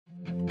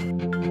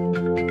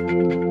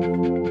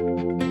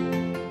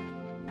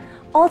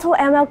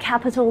AutoML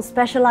Capital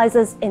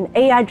specializes in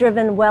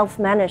AI-driven wealth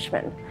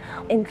management,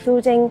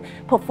 including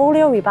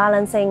portfolio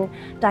rebalancing,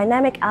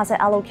 dynamic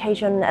asset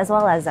allocation, as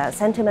well as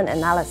sentiment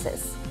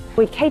analysis.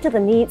 We cater the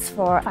needs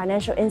for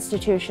financial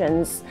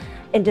institutions,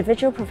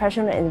 individual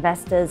professional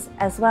investors,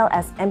 as well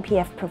as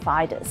MPF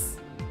providers.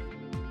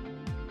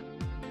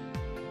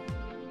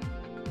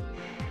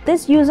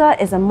 This user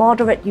is a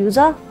moderate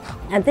user,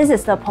 and this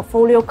is the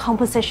portfolio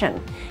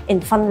composition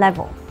in fund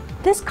level.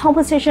 This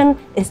composition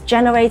is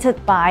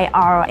generated by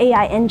our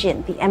AI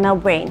engine, the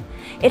ML Brain.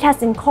 It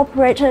has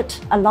incorporated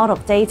a lot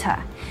of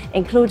data,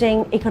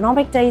 including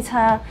economic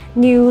data,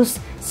 news,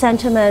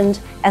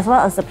 sentiment, as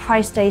well as the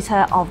price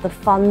data of the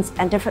funds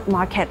and different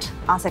market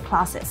asset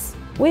classes.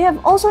 We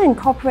have also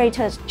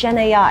incorporated Gen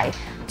AI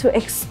to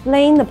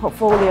explain the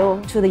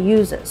portfolio to the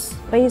users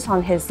based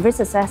on his risk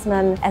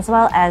assessment as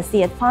well as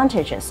the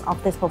advantages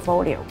of this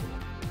portfolio.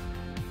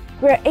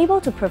 We are able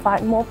to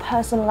provide more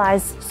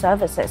personalized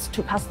services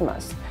to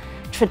customers.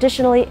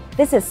 Traditionally,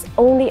 this is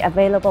only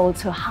available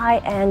to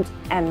high-end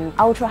and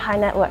ultra-high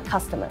net worth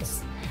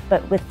customers.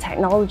 But with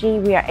technology,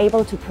 we are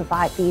able to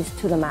provide these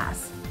to the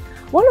mass.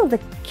 One of the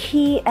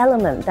key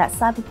elements that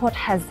Cyberport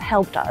has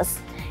helped us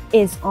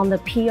is on the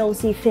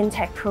POC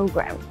Fintech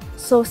program.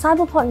 So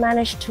Cyberport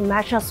managed to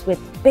match us with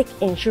big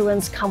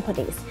insurance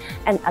companies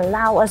and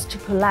allow us to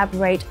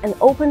collaborate and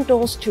open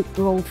doors to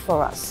growth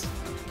for us.